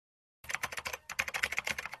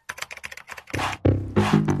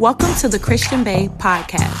Welcome to the Christian Bae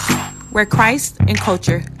podcast, where Christ and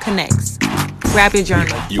culture connects. Grab your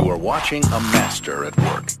journal. You are watching a master at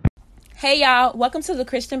work. Hey y'all, welcome to the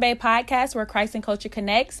Christian Bae podcast, where Christ and culture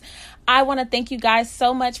connects. I want to thank you guys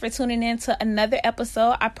so much for tuning in to another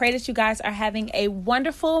episode. I pray that you guys are having a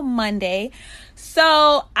wonderful Monday.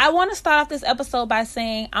 So I want to start off this episode by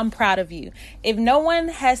saying I'm proud of you. If no one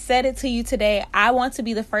has said it to you today, I want to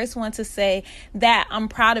be the first one to say that I'm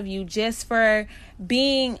proud of you just for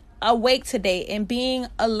being awake today and being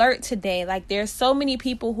alert today. Like, there's so many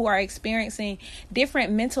people who are experiencing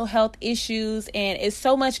different mental health issues, and it's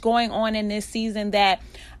so much going on in this season that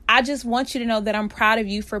I just want you to know that I'm proud of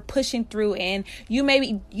you for pushing through. And you may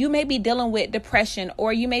be dealing with depression,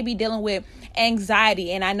 or you may be dealing with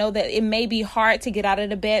anxiety. And I know that it may be hard to get out of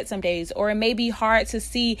the bed some days, or it may be hard to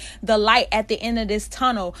see the light at the end of this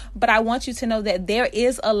tunnel. But I want you to know that there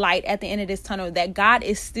is a light at the end of this tunnel, that God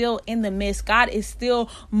is still in the midst. God is still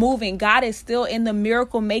moving. God is still in the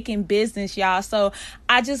miracle making business, y'all. So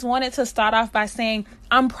I just wanted to start off by saying,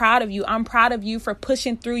 I'm proud of you. I'm proud of you for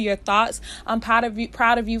pushing through your thoughts. I'm proud of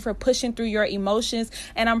you for pushing through your emotions.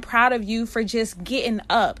 And I'm proud of you for just getting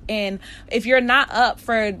up. And if you're not up,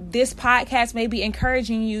 for this podcast may be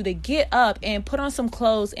encouraging you to get up and put on some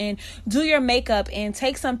clothes and do your makeup and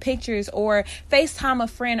take some pictures, or FaceTime a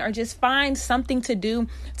friend, or just find something to do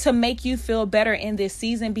to make you feel better in this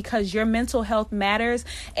season, because your mental health matters.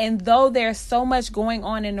 And though there's so much going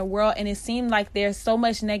on in the world and it seems like there's so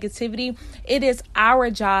much negativity, it is our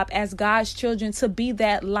job as God's children to be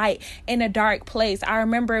that light in a dark place. I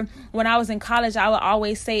remember when I was in college, I would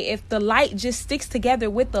always say, if the light just sticks together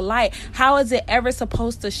with the light, how is it ever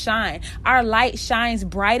supposed to shine? Our light shines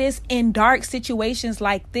brightest in dark situations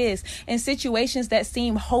like this, in situations that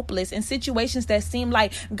seem hopeless, in situations that seem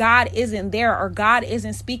like God isn't there, or God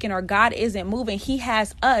isn't speaking, or God isn't moving. He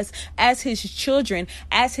has us as his children,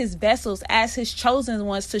 as his vessels, as his chosen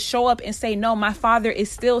ones, to show up and say, no, my Father is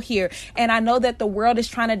still here. And I know that the world is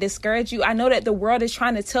trying to discourage you. I know that the world is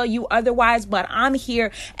trying to tell you otherwise, but I'm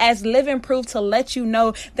here as living proof to let you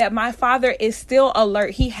know that my Father is still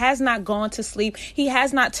alert. He has not gone to sleep. He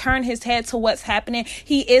has not turned his head to what's happening.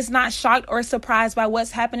 He is not shocked or surprised by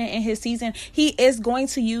what's happening in his season. He is going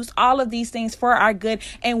to use all of these things for our good,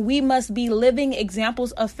 and we must be living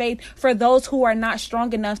examples of faith for those who are not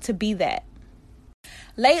strong enough to be that.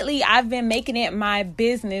 Lately, I've been making it my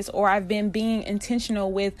business, or I've been being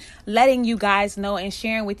intentional with letting you guys know and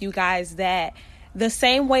sharing with you guys that the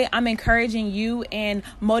same way I'm encouraging you and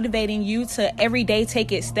motivating you to every day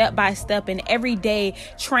take it step by step, and every day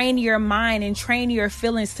train your mind and train your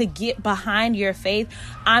feelings to get behind your faith,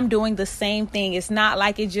 I'm doing the same thing. It's not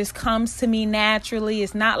like it just comes to me naturally.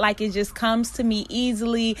 It's not like it just comes to me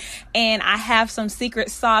easily, and I have some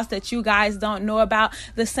secret sauce that you guys don't know about.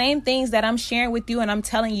 The same things that I'm sharing with you and I'm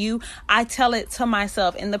telling you, I tell it to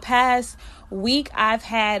myself. In the past week, I've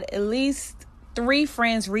had at least 3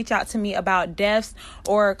 friends reach out to me about deaths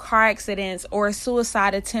or car accidents or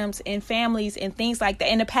suicide attempts in families and things like that.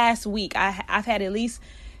 In the past week, I've had at least,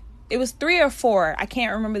 it was 3 or 4. I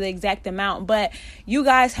can't remember the exact amount, but you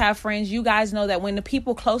guys have friends. You guys know that when the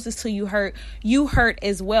people closest to you hurt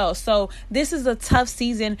as well. So this is a tough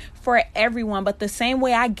season for everyone. But the same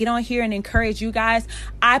way I get on here and encourage you guys,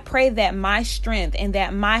 I pray that my strength and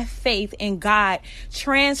that my faith in God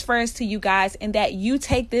transfers to you guys, and that you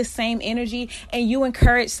take this same energy and you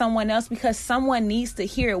encourage someone else, because someone needs to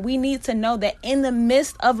hear it. We need to know that in the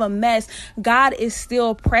midst of a mess, God is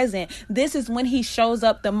still present. This is when he shows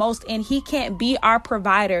up the most. And he can't be our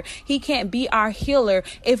provider. He can't be our healer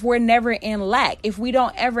if we're never in lack. If we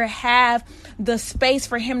don't ever have the space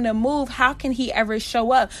for him to move, how can he ever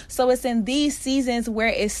show up? So it's in these seasons where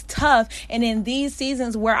it's tough, and in these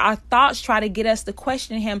seasons where our thoughts try to get us to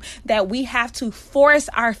question him, that we have to force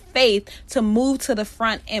our faith to move to the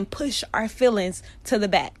front and push our feelings to the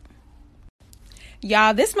back.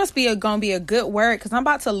 Y'all, this must be gonna be a good word, because I'm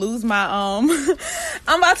about to lose my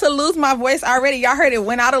I'm about to lose my voice already. Y'all heard it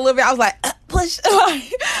went out a little bit. I was like, push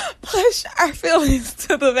our feelings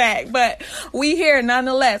to the back, but we here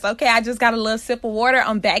nonetheless. Okay, I just got a little sip of water.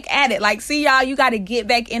 I'm back at it. Like, see, y'all, you got to get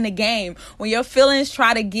back in the game. When your feelings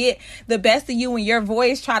try to get the best of you, when your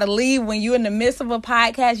voice try to leave, when you're in the midst of a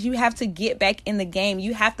podcast, you have to get back in the game.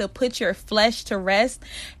 You have to put your flesh to rest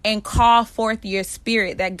and call forth your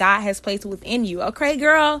spirit that God has placed within you. Okay,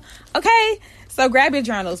 girl? Okay? So grab your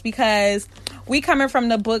journals, because we coming from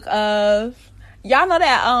the book of, y'all know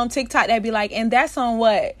that TikTok that be like, and that's on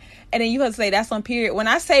what? And then you have to say that's on period. When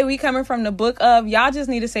I say we coming from the book of, y'all just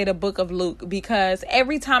need to say the book of Luke, because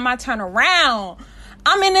every time I turn around,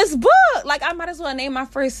 I'm in this book. Like, I might as well name my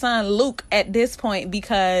first son Luke at this point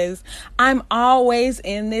because I'm always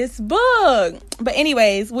in this book. But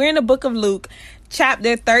anyways, we're in the book of Luke,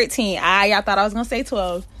 chapter 13. Y'all thought I was going to say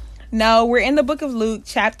 12. No, we're in the book of Luke,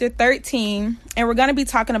 chapter 13, and we're going to be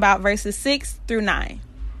talking about verses 6 through 9.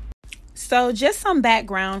 So just some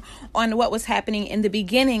background on what was happening in the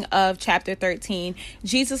beginning of chapter 13.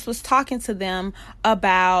 Jesus was talking to them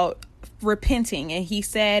about repenting, and he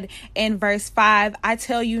said in verse 5, I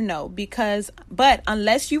tell you no, but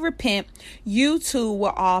unless you repent, you too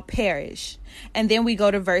will all perish. And then we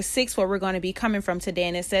go to verse 6, where we're going to be coming from today,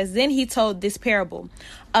 and it says, then he told this parable.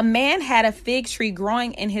 A man had a fig tree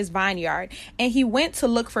growing in his vineyard, and he went to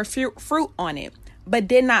look for fruit on it, but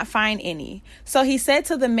did not find any. So he said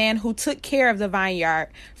to the man who took care of the vineyard,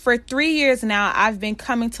 for 3 years now I've been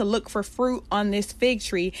coming to look for fruit on this fig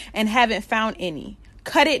tree and haven't found any.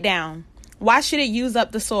 Cut it down. Why should it use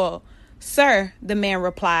up the soil? Sir, the man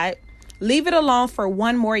replied, leave it alone for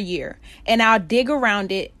 1 more year, and I'll dig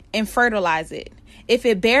around it and fertilize it. If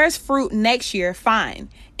it bears fruit next year, fine.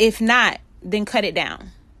 If not, then cut it down.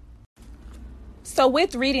 So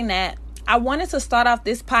with reading that, I wanted to start off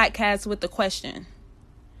this podcast with the question.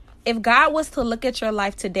 If God was to look at your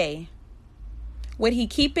life today, would he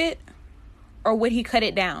keep it or would he cut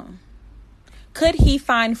it down? Could he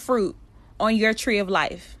find fruit on your tree of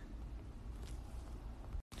life?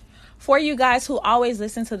 For you guys who always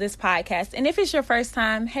listen to this podcast, and if it's your first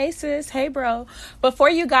time, hey sis, hey bro. But for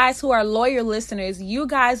you guys who are loyal listeners, you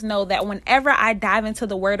guys know that whenever I dive into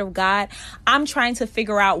the word of God, I'm trying to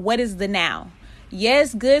figure out what is the now. Yeah,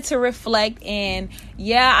 it's good to reflect, and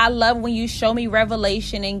yeah, I love when you show me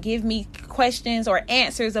revelation and give me questions or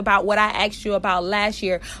answers about what I asked you about last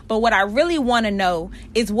year. But what I really want to know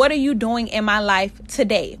is, what are you doing in my life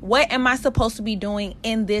today? What am I supposed to be doing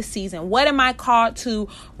in this season? What am I called to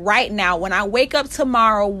right now? When I wake up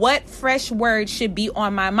tomorrow, what fresh word should be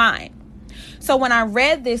on my mind? So when I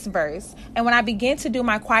read this verse and when I began to do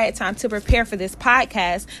my quiet time to prepare for this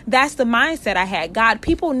podcast, that's the mindset I had. God,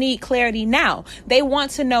 people need clarity now. They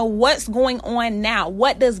want to know what's going on now.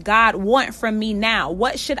 What does God want from me now?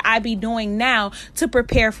 What should I be doing now to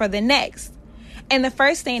prepare for the next? And the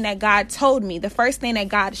first thing that God told me, the first thing that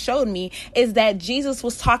God showed me is that Jesus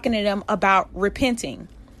was talking to them about repenting,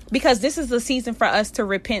 because this is the season for us to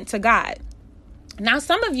repent to God. Now,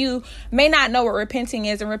 some of you may not know what repenting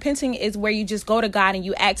is, and repenting is where you just go to God and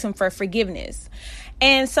you ask him for forgiveness.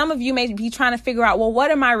 And some of you may be trying to figure out, well,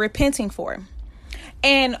 what am I repenting for?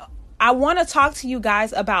 And I want to talk to you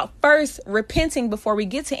guys about first repenting before we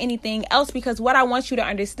get to anything else, because what I want you to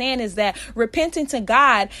understand is that repenting to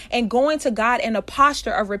God and going to God in a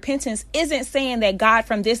posture of repentance isn't saying that, God,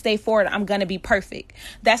 from this day forward, I'm going to be perfect.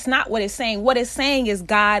 That's not what it's saying. What it's saying is,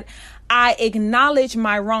 God, I acknowledge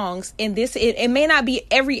my wrongs in this. It may not be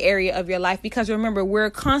every area of your life, because remember, we're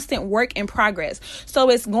a constant work in progress. So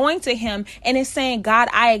it's going to him and it's saying, God,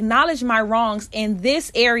 I acknowledge my wrongs in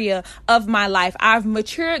this area of my life. I've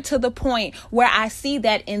matured to the point where I see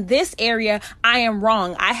that in this area, I am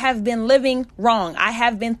wrong. I have been living wrong. I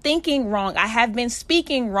have been thinking wrong. I have been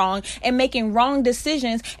speaking wrong and making wrong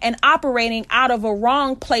decisions and operating out of a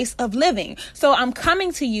wrong place of living. So I'm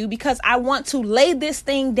coming to you because I want to lay this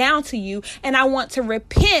thing down to you, and I want to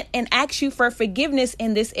repent and ask you for forgiveness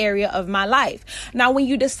in this area of my life. Now, when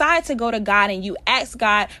you decide to go to God and you ask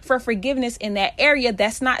God for forgiveness in that area,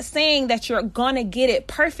 that's not saying that you're gonna get it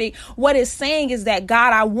perfect. What it's saying is that,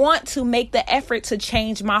 God, I want to make the effort to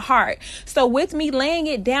change my heart. So with me laying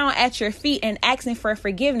it down at your feet and asking for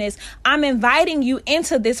forgiveness, I'm inviting you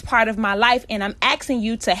into this part of my life, and I'm asking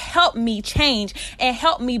you to help me change and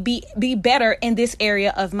help me be better in this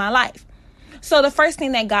area of my life. So the first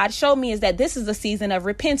thing that God showed me is that this is a season of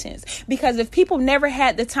repentance, because if people never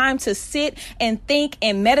had the time to sit and think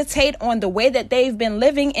and meditate on the way that they've been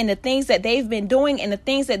living and the things that they've been doing and the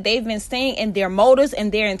things that they've been saying and their motives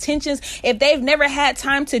and their intentions, if they've never had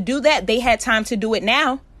time to do that, they had time to do it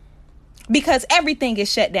now, because everything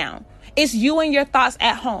is shut down. It's you and your thoughts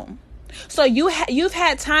at home. So you've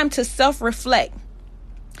had time to self-reflect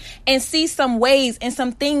and see some ways and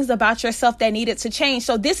some things about yourself that needed to change.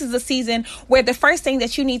 So this is a season where the first thing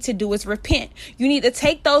that you need to do is repent. You need to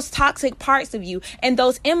take those toxic parts of you and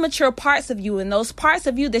those immature parts of you and those parts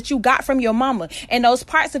of you that you got from your mama and those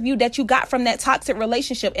parts of you that you got from that toxic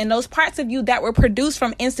relationship and those parts of you that were produced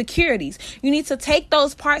from insecurities. You need to take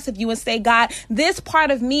those parts of you and say, God, this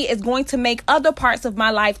part of me is going to make other parts of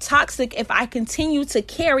my life toxic if I continue to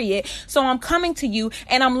carry it. So I'm coming to you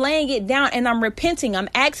and I'm laying it down and I'm repenting. I'm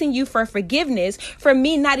asking you for forgiveness for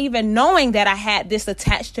me not even knowing that I had this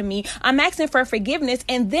attached to me. I'm asking for forgiveness,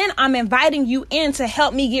 and then I'm inviting you in to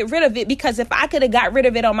help me get rid of it, because if I could have got rid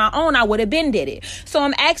of it on my own, I would have been did it. So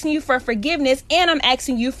I'm asking you for forgiveness, and I'm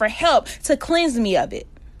asking you for help to cleanse me of it,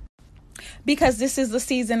 because this is the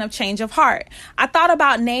season of change of heart. I thought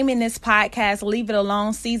about naming this podcast Leave It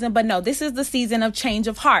Alone Season, but no, this is the season of change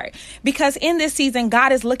of heart, because in this season,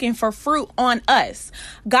 God is looking for fruit on us.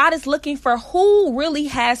 God is looking for who really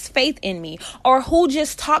has faith in me, or who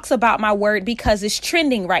just talks about my word because it's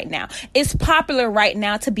trending right now. It's popular right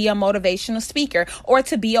now to be a motivational speaker, or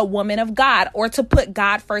to be a woman of God, or to put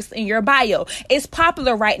God first in your bio. It's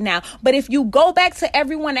popular right now. But if you go back to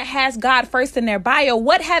everyone that has God first in their bio,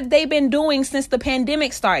 what have they been doing since the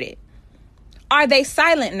pandemic started? Are they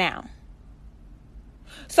silent now?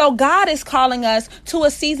 So God is calling us to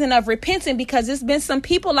a season of repenting, because there's been some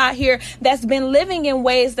people out here that's been living in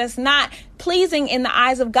ways that's not pleasing in the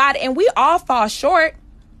eyes of God. And we all fall short,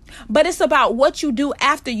 but it's about what you do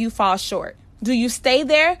after you fall short. Do you stay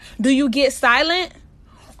there? Do you get silent?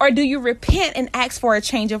 Or do you repent and ask for a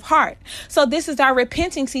change of heart? So this is our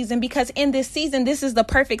repenting season, because in this season, this is the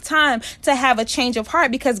perfect time to have a change of heart,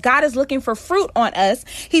 because God is looking for fruit on us.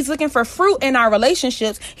 He's looking for fruit in our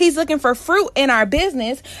relationships. He's looking for fruit in our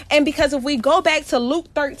business. And because if we go back to Luke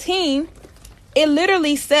 13, it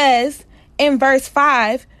literally says in verse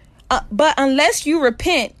 5, but unless you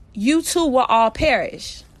repent, you too will all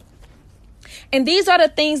perish. And these are the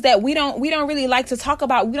things that we don't really like to talk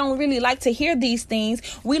about. We don't really like to hear these things.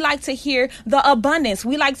 We like to hear the abundance.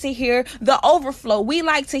 We like to hear the overflow. We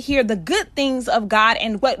like to hear the good things of God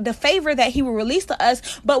and what the favor that he will release to us.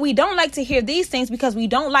 But we don't like to hear these things because we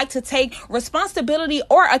don't like to take responsibility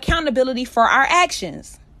or accountability for our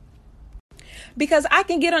actions. Because I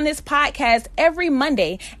can get on this podcast every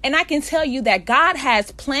Monday and I can tell you that God has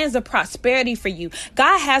plans of prosperity for you.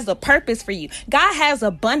 God has a purpose for you. God has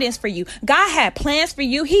abundance for you. God had plans for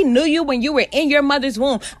you. He knew you when you were in your mother's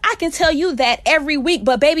womb. I can tell you that every week.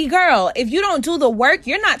 But baby girl, if you don't do the work,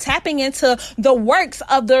 you're not tapping into the works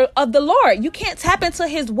of the Lord. You can't tap into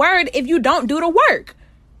his word if you don't do the work.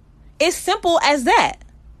 It's simple as that.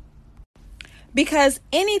 Because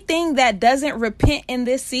anything that doesn't repent in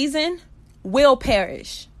this season will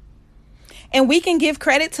perish. And we can give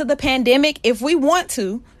credit to the pandemic if we want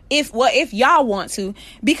to, if y'all want to,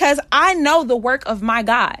 because I know the work of my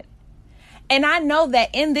God. And I know that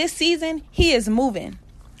in this season, he is moving.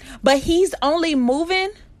 But he's only moving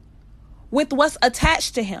with what's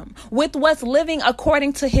attached to him, with what's living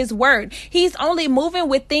according to his word. He's only moving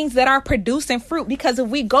with things that are producing fruit. Because if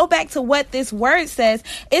we go back to what this word says,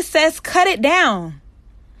 it says, cut it down.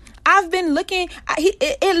 I've been looking,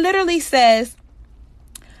 it literally says,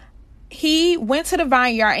 he went to the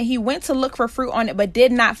vineyard and he went to look for fruit on it, but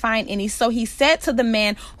did not find any. So he said to the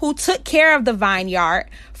man who took care of the vineyard,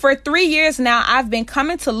 for 3 years now, I've been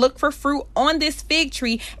coming to look for fruit on this fig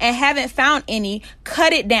tree and haven't found any.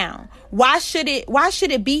 Cut it down. Why should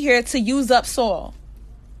it be here to use up soil?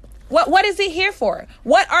 What is it here for?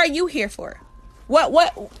 What are you here for?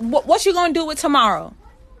 What you gonna do with tomorrow?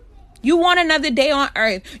 You want another day on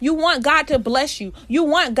earth. You want God to bless you. You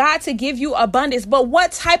want God to give you abundance. But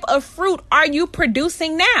what type of fruit are you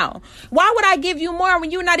producing now? Why would I give you more when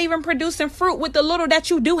you're not even producing fruit with the little that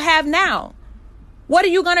you do have now? What are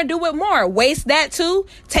you going to do with more? Waste that too?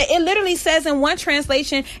 It literally says in one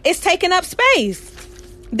translation, it's taking up space.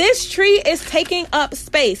 This tree is taking up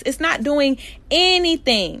space. It's not doing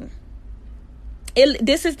anything.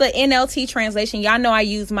 This is the NLT translation. Y'all know I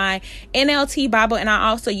use my NLT Bible and I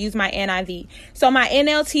also use my NIV. So my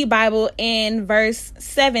NLT Bible in verse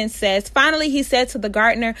 7 says, finally, he said to the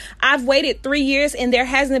gardener, I've waited 3 years and there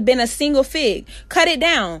hasn't been a single fig. Cut it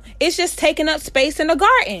down. It's just taking up space in the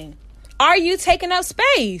garden. Are you taking up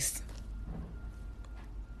space?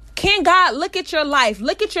 Can God look at your life,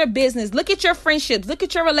 look at your business, look at your friendships, look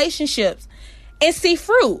at your relationships and see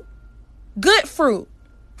fruit, good fruit?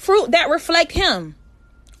 Fruit that reflect him?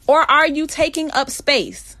 Or are you taking up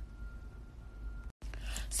space?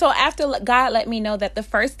 So after God let me know that the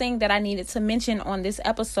first thing that I needed to mention on this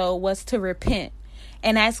episode was to repent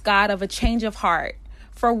and ask God of a change of heart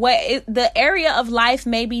for the area of life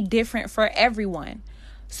may be different for everyone.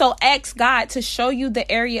 So ask God to show you the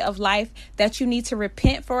area of life that you need to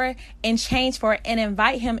repent for and change for and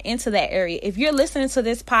invite him into that area. If you're listening to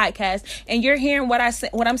this podcast and you're hearing what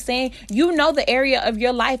I'm saying, you know the area of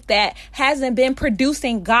your life that hasn't been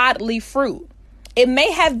producing godly fruit. It may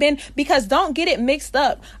have been, because don't get it mixed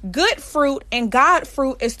up. Good fruit and God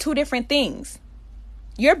fruit is two different things.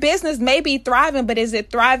 Your business may be thriving, but is it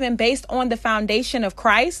thriving based on the foundation of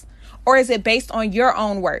Christ, or is it based on your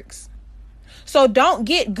own works? So don't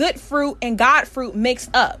get good fruit and God fruit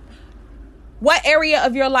mixed up. What area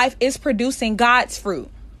of your life is producing God's fruit?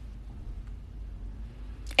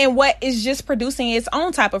 And what is just producing its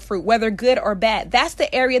own type of fruit, whether good or bad? That's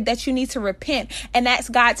the area that you need to repent and ask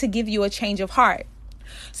God to give you a change of heart.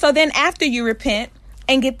 So then after you repent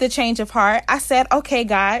and get the change of heart, I said, okay,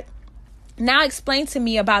 God, now explain to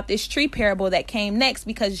me about this tree parable that came next,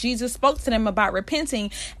 because Jesus spoke to them about repenting.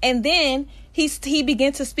 And then he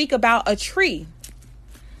began to speak about a tree.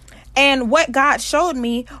 And what God showed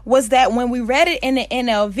me was that when we read it in the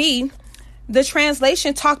NLV, the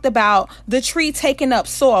translation talked about the tree taking up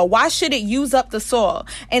soil. Why should it use up the soil?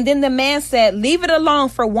 And then the man said, leave it alone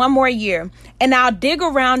for 1 more year and I'll dig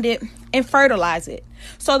around it and fertilize it.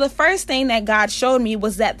 So the first thing that God showed me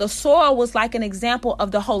was that the soil was like an example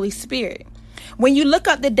of the Holy Spirit. When you look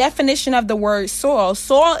up the definition of the word soil,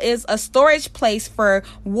 soil is a storage place for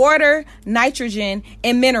water, nitrogen,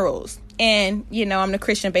 and minerals. And, I'm the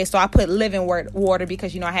Christian base, so I put living water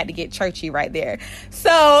because, I had to get churchy right there.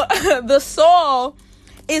 So the soil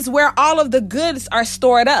is where all of the goods are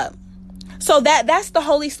stored up. So that's the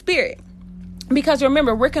Holy Spirit. Because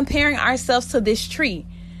remember, we're comparing ourselves to this tree.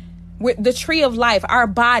 The tree of life, our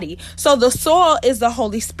body. So the soil is the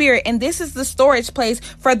Holy Spirit. And this is the storage place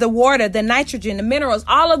for the water, the nitrogen, the minerals,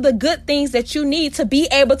 all of the good things that you need to be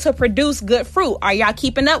able to produce good fruit. Are y'all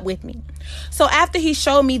keeping up with me? So after he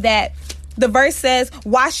showed me that, the verse says,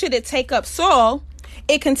 why should it take up soil?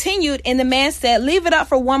 It continued, and the man said, leave it up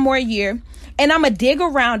for 1 more year, and I'm going to dig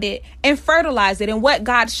around it and fertilize it. And what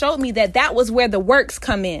God showed me that was where the works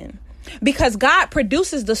come in. Because God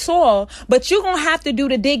produces the soil, but you're going to have to do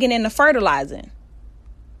the digging and the fertilizing.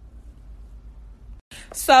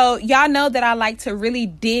 So y'all know that I like to really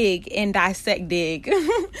dig and dissect dig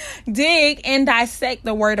and dissect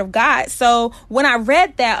the word of God. So when I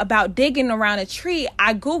read that about digging around a tree,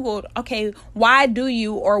 I Googled, okay, why do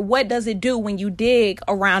you, or what does it do when you dig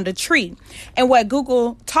around a tree? And what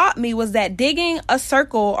Google taught me was that digging a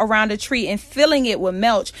circle around a tree and filling it with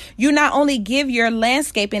mulch, you not only give your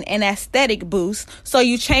landscaping an aesthetic boost, so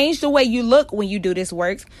you change the way you look when you do this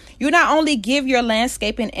work. You not only give your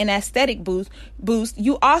landscaping an aesthetic boost,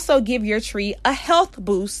 you also give your tree a health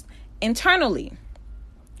boost internally.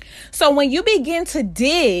 So when you begin to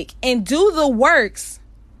dig and do the works,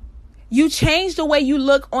 you change the way you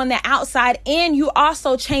look on the outside, and you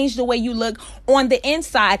also change the way you look on the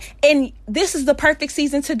inside. And this is the perfect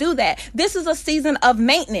season to do that. This is a season of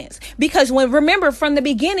maintenance, because remember from the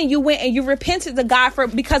beginning, you went and you repented to God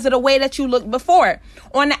because of the way that you looked before,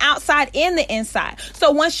 on the outside and the inside.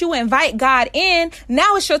 So once you invite God in,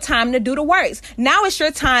 now it's your time to do the works. Now it's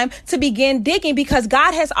your time to begin digging, because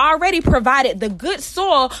God has already provided the good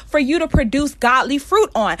soil for you to produce godly fruit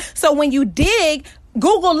on. So when you dig,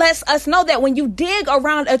 Google lets us know that when you dig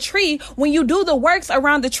around a tree, when you do the works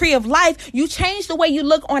around the tree of life, you change the way you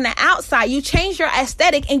look on the outside, you change your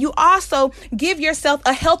aesthetic, and you also give yourself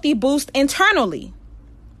a healthy boost internally.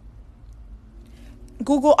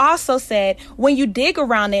 Google also said when you dig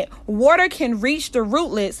around it, water can reach the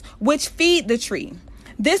rootlets, which feed the tree.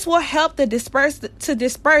 This will help to disperse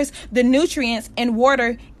the nutrients and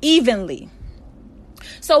water evenly.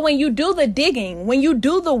 So when you do the digging, when you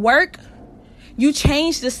do the work, you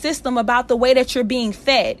change the system about the way that you're being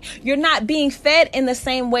fed. You're not being fed in the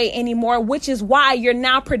same way anymore, which is why you're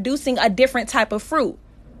now producing a different type of fruit.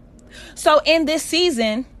 So in this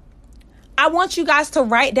season, I want you guys to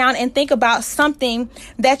write down and think about something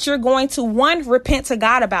that you're going to, 1, repent to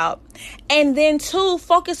God about, and then 2,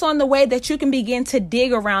 focus on the way that you can begin to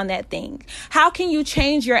dig around that thing. How can you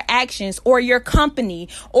change your actions or your company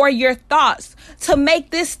or your thoughts to make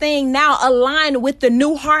this thing now align with the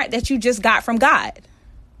new heart that you just got from God?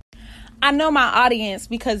 I know my audience,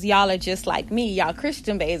 because y'all are just like me, y'all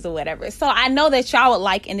Christian babes or whatever. So I know that y'all would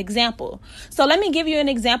like an example. So let me give you an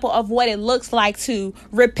example of what it looks like to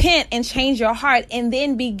repent and change your heart, and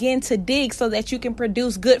then begin to dig so that you can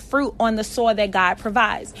produce good fruit on the soil that God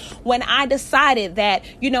provides. When I decided that,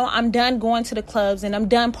 I'm done going to the clubs and I'm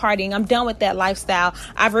done partying, I'm done with that lifestyle.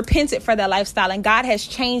 I've repented for that lifestyle, and God has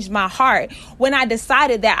changed my heart. When I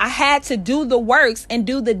decided that I had to do the works and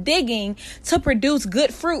do the digging to produce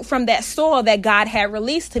good fruit from that soil that God had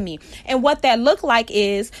released to me. And what that looked like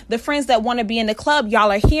is the friends that want to be in the club,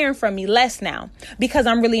 y'all are hearing from me less now, because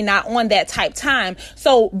I'm really not on that type time.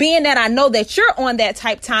 So being that I know that you're on that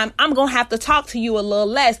type time, I'm going to have to talk to you a little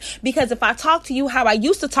less, because if I talk to you how I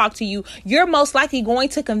used to talk to you, you're most likely going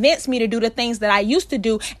to convince me to do the things that I used to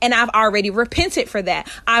do. And I've already repented for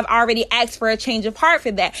that. I've already asked for a change of heart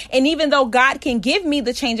for that. And even though God can give me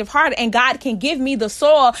the change of heart and God can give me the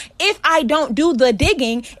soil, if I don't do the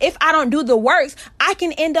digging, if I don't don't do the works, I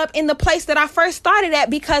can end up in the place that I first started at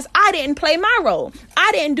because I didn't play my role.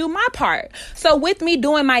 I didn't do my part. So with me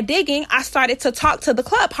doing my digging, I started to talk to the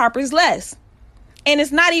club hoppers less. And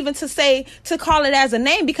it's not even to call it as a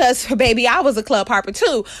name because, baby, I was a club hopper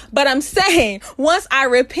too. But I'm saying once I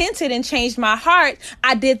repented and changed my heart,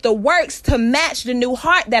 I did the works to match the new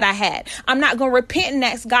heart that I had. I'm not going to repent and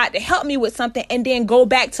ask God to help me with something and then go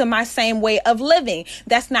back to my same way of living.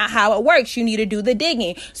 That's not how it works. You need to do the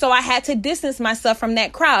digging. So I had to distance myself from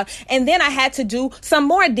that crowd. And then I had to do some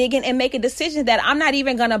more digging and make a decision that I'm not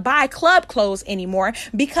even going to buy club clothes anymore,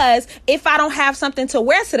 because if I don't have something to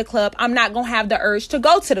wear to the club, I'm not going to have the urge to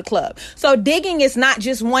go to the club. So digging is not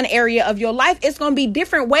just one area of your life. It's going to be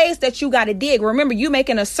different ways that you got to dig. Remember, you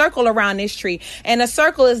making a circle around this tree, and a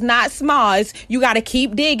circle is not small. You got to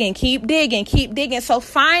keep digging, keep digging, keep digging. So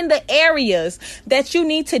find the areas that you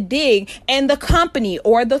need to dig, and the company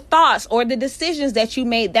or the thoughts or the decisions that you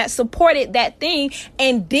made that supported that thing,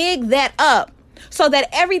 and dig that up, so that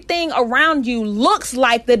everything around you looks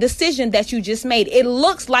like the decision that you just made. It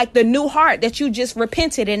looks like the new heart that you just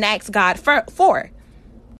repented and asked God for.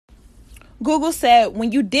 Google said,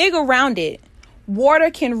 when you dig around it, water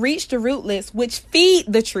can reach the rootlets, which feed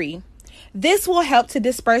the tree. This will help to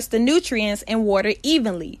disperse the nutrients and water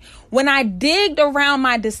evenly. When I digged around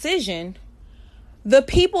my decision, the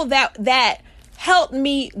people that helped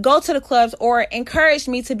me go to the clubs or encouraged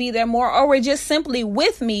me to be there more, or were just simply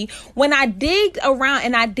with me, when I digged around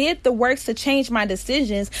and I did the works to change my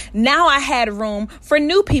decisions, now I had room for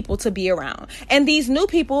new people to be around. And these new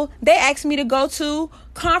people, they asked me to go to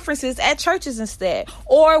conferences at churches instead.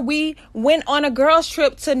 Or we went on a girls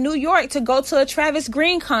trip to New York to go to a Travis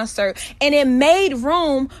Green concert, and it made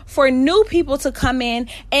room for new people to come in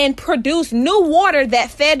and produce new water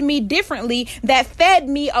that fed me differently, that fed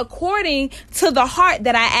me according to the heart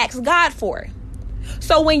that I asked God for.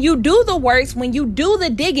 So when you do the works, when you do the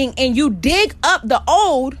digging and you dig up the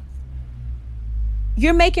old,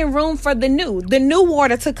 you're making room for the new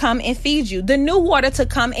water to come and feed you, the new water to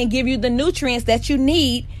come and give you the nutrients that you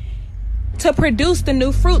need to produce the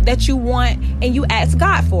new fruit that you want and you ask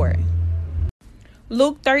God for.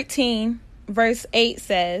 Luke 13 verse 8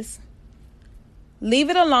 says, leave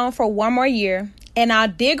it alone for 1 more year and I'll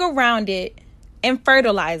dig around it and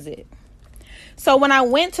fertilize it. So when I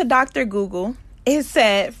went to Dr. Google, it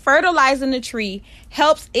said fertilizing the tree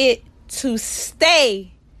helps it to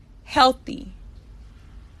stay healthy.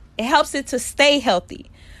 It helps it to stay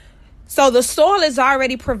healthy. So the soil is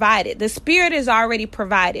already provided. The spirit is already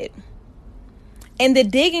provided. And the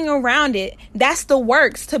digging around it, that's the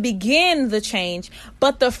works to begin the change.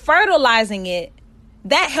 But the fertilizing it,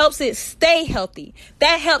 that helps it stay healthy.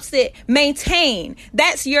 That helps it maintain.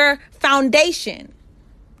 That's your foundation.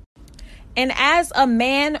 And as a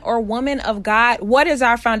man or woman of God, what is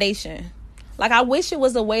our foundation? Like, I wish it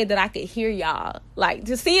was a way that I could hear y'all, like,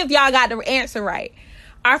 to see if y'all got the answer right.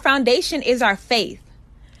 Our foundation is our faith.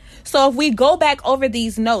 So if we go back over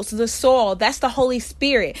these notes, the soil, that's the Holy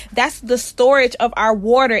Spirit. That's the storage of our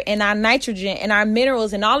water and our nitrogen and our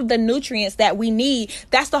minerals and all of the nutrients that we need.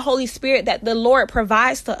 That's the Holy Spirit that the Lord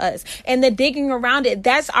provides to us. And the digging around it,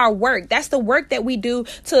 that's our work. That's the work that we do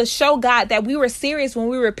to show God that we were serious when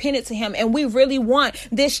we repented to him. And we really want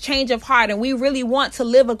this change of heart. And we really want to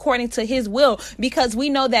live according to his will, because we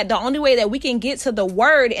know that the only way that we can get to the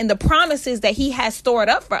word and the promises that he has stored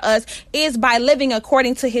up for us is by living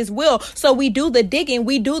according to his will. So we do the digging,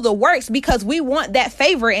 we do the works, because we want that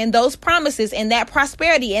favor and those promises and that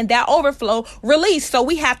prosperity and that overflow released. So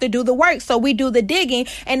we have to do the work. So we do the digging,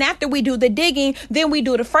 and after we do the digging, then we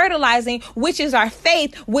do the fertilizing, which is our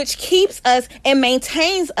faith, which keeps us and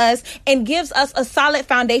maintains us and gives us a solid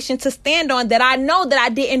foundation to stand on, that I know that I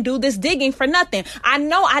didn't do this digging for nothing. I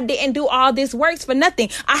know I didn't do all this works for nothing.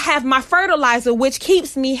 I have my fertilizer, which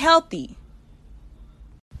keeps me healthy.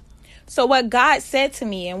 So what God said to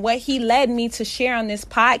me and what he led me to share on this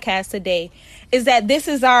podcast today is that this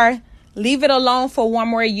is our leave it alone for 1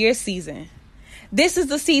 more year season. This is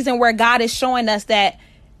the season where God is showing us that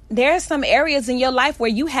there are some areas in your life where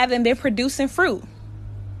you haven't been producing fruit.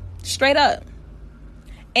 Straight up.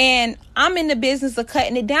 And I'm in the business of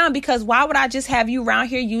cutting it down, because why would I just have you around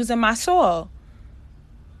here using my soil?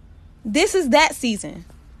 This is that season.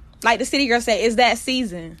 Like the city girl said, it's that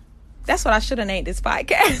season. That's what I should have named this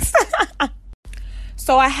podcast.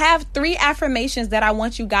 So I have 3 affirmations that I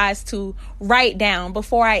want you guys to write down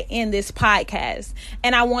before I end this podcast.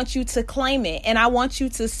 And I want you to claim it, and I want you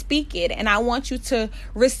to speak it, and I want you to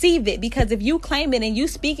receive it, because if you claim it and you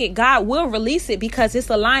speak it, God will release it, because it's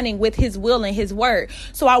aligning with his will and his word.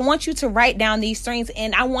 So I want you to write down these things,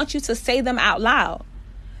 and I want you to say them out loud.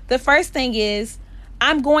 The first thing is,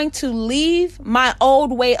 I'm going to leave my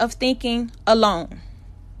old way of thinking alone.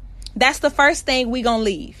 That's the first thing we gonna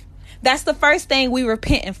leave. That's the first thing we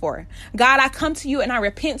repenting for. God, I come to you and I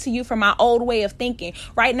repent to you for my old way of thinking.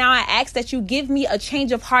 Right now, I ask that you give me a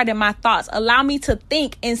change of heart in my thoughts. Allow me to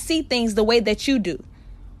think and see things the way that you do.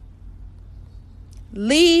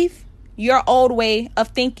 Leave your old way of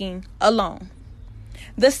thinking alone.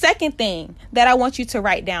 The second thing that I want you to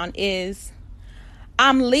write down is,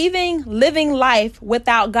 I'm leaving living life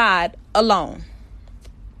without God alone.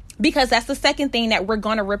 Because that's the second thing that we're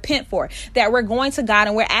going to repent for, that we're going to God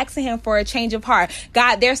and we're asking him for a change of heart.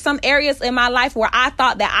 God, there's some areas in my life where I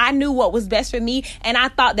thought that I knew what was best for me and I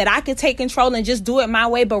thought that I could take control and just do it my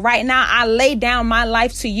way. But right now I lay down my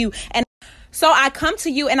life to you. And so I come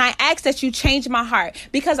to you and I ask that you change my heart,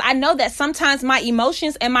 because I know that sometimes my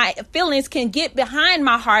emotions and my feelings can get behind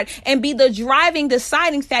my heart and be the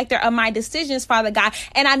deciding factor of my decisions, Father God.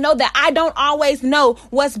 And I know that I don't always know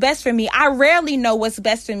what's best for me. I rarely know what's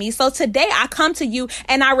best for me. So today I come to you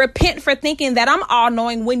and I repent for thinking that I'm all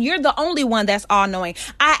knowing when you're the only one that's all knowing.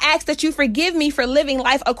 I ask that you forgive me for living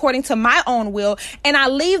life according to my own will. And I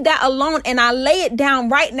leave that alone and I lay it down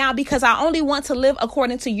right now, because I only want to live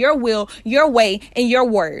according to your will, your way, and your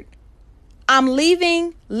word. I'm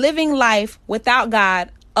leaving living life without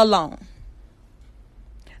God alone.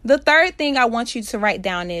 The third thing I want you to write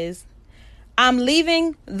down is, I'm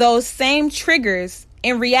leaving those same triggers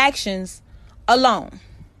and reactions alone.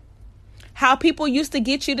 How people used to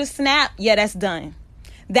get you to snap, yeah, that's done.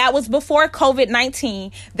 That was before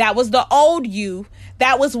COVID-19. That was the old you.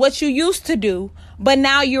 That was what you used to do. But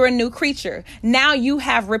now you're a new creature. Now you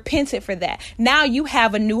have repented for that. Now you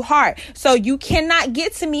have a new heart. So you cannot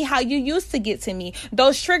get to me how you used to get to me.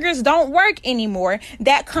 Those triggers don't work anymore.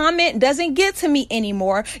 That comment doesn't get to me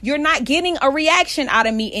anymore. You're not getting a reaction out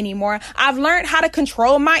of me anymore. I've learned how to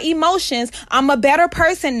control my emotions. I'm a better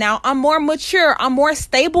person now. I'm more mature. I'm more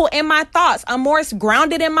stable in my thoughts. I'm more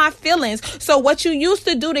grounded in my feelings. So what you used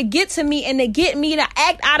to do to get to me and to get me to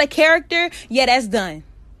act out of character, yeah, that's done.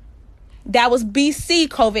 That was BC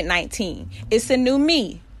COVID-19. It's a new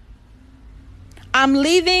me. I'm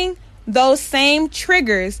leaving those same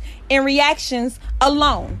triggers and reactions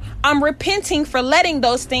alone. I'm repenting for letting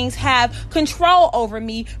those things have control over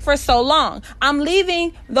me for so long. I'm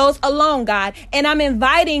leaving those alone, God, and I'm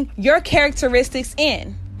inviting your characteristics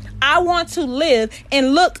in. I want to live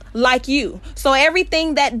and look like you. So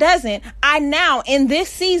everything that doesn't, I now in this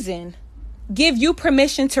season give you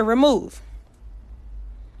permission to remove.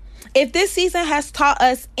 If this season has taught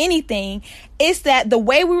us anything, it's that the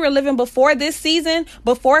way we were living before this season,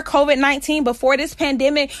 before COVID-19, before this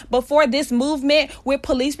pandemic, before this movement with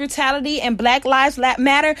police brutality and Black Lives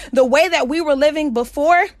Matter, the way that we were living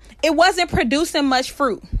before, it wasn't producing much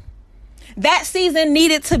fruit. That season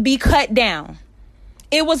needed to be cut down.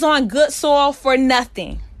 It was on good soil for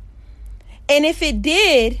nothing. And if it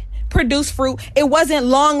did produce fruit, it wasn't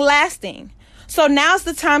long lasting. So now's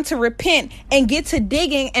the time to repent and get to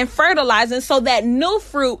digging and fertilizing so that new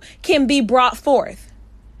fruit can be brought forth.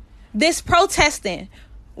 This protesting,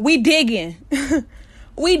 we digging.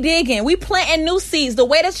 We digging. We planting new seeds. The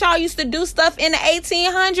way that y'all used to do stuff in the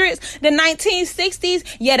 1800s, the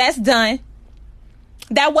 1960s, yeah, that's done.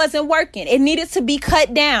 That wasn't working. It needed to be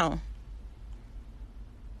cut down.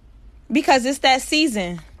 Because it's that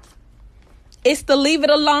season. It's the leave it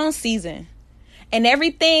alone season. And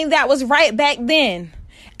everything that was right back then,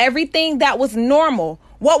 everything that was normal,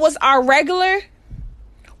 what was our regular,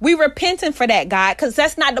 we repenting for that, God, because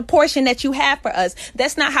that's not the portion that you have for us.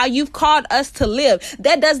 That's not how you've called us to live.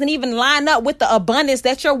 That doesn't even line up with the abundance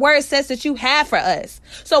that your word says that you have for us.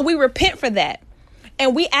 So we repent for that.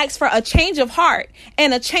 And we ask for a change of heart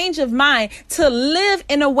and a change of mind to live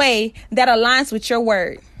in a way that aligns with your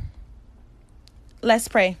word. Let's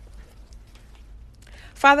pray.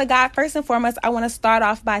 Father God, first and foremost, I want to start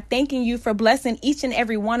off by thanking you for blessing each and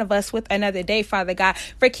every one of us with another day, Father God,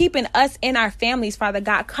 for keeping us and our families, Father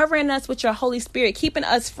God, covering us with your Holy Spirit, keeping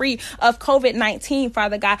us free of COVID-19,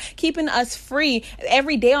 Father God, keeping us free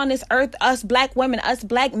every day on this earth, us Black women, us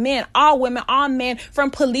Black men, all women, all men,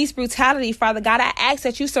 from police brutality, Father God. I ask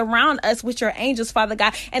that you surround us with your angels, Father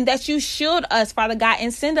God, and that you shield us, Father God,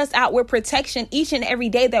 and send us out with protection each and every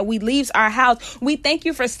day that we leave our house. We thank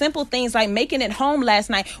you for simple things like making it home last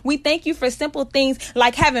night. We thank you for simple things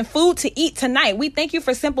like having food to eat tonight. We thank you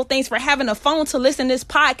for simple things, for having a phone to listen to this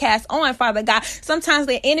podcast on, Father God. Sometimes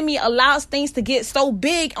the enemy allows things to get so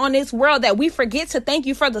big on this world that we forget to thank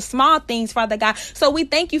you for the small things, Father God. So we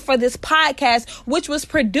thank you for this podcast, which was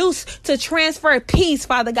produced to transfer peace,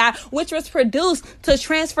 Father God, which was produced to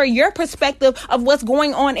transfer your perspective of what's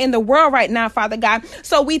going on in the world right now, Father God.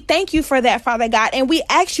 So we thank you for that, Father God. And we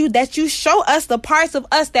ask you that you show us the parts of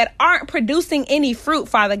us that aren't producing any fruit,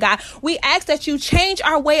 Father God. We ask that you change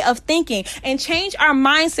our way of thinking and change our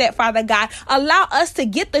mindset, Father God. Allow us to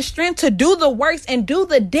get the strength to do the works and do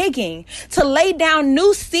the digging, to lay down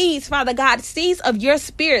new seeds, Father God, seeds of your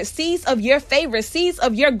spirit, seeds of your favor, seeds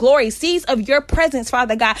of your glory, seeds of your presence,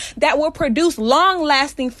 Father God, that will produce long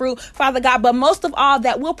lasting fruit, Father God, but most of all,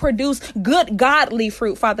 that will produce good, godly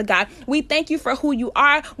fruit, Father God. We thank you for who you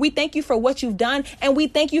are. We thank you for what you've done, and we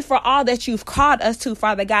thank you for all that you've called us to,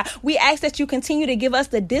 Father God. We ask that you continue to give us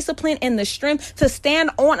the discipline and the strength to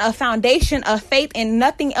stand on a foundation of faith and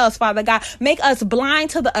nothing else, Father God. Make us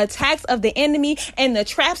blind to the attacks of the enemy and the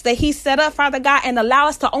traps that he set up, Father God, and allow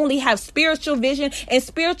us to only have spiritual vision and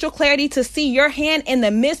spiritual clarity to see your hand in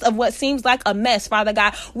the midst of what seems like a mess, Father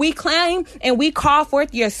God. We claim and we call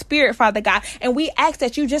forth your spirit, Father God, and we ask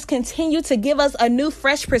that you just continue to give us a new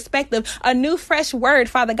fresh perspective, a new fresh word,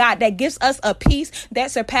 Father God, that gives us a peace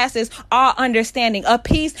that surpasses all understanding, a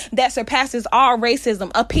peace that surpasses all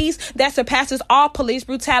racism, a peace that surpasses all police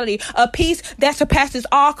brutality, a peace that surpasses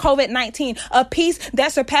all COVID-19, a peace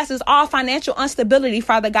that surpasses all financial instability,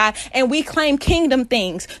 Father God. And we claim kingdom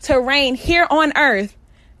things to reign here on earth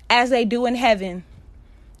as they do in heaven.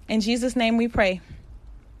 In Jesus' name we pray.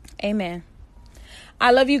 Amen.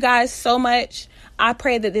 I love you guys so much. I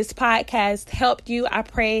pray that this podcast helped you. I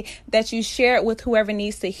pray that you share it with whoever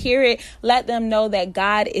needs to hear it. Let them know that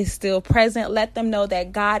God is still present. Let them know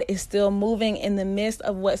that God is still moving in the midst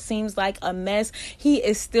of what seems like a mess. He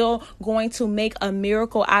is still going to make a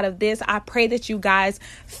miracle out of this. I pray that you guys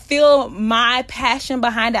feel my passion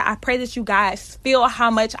behind it. I pray that you guys feel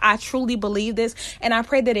how much I truly believe this. And I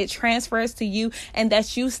pray that it transfers to you and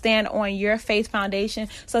that you stand on your faith foundation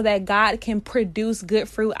so that God can produce good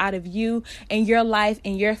fruit out of you and your life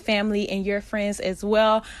and your family and your friends as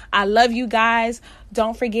well. I love you guys.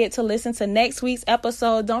 Don't forget to listen to next week's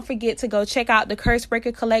episode. Don't forget to go check out the Curse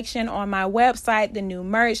Breaker collection on my website, the new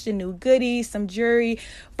merch, the new goodies, some jewelry,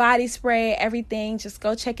 body spray, everything. Just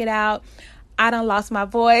go check it out. I done lost my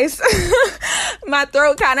voice. My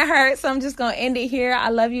throat kind of hurts, so I'm just going to end it here. I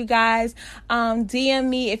love you guys. DM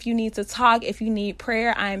me if you need to talk, if you need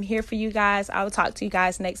prayer. I am here for you guys. I will talk to you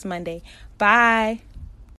guys next Monday. Bye.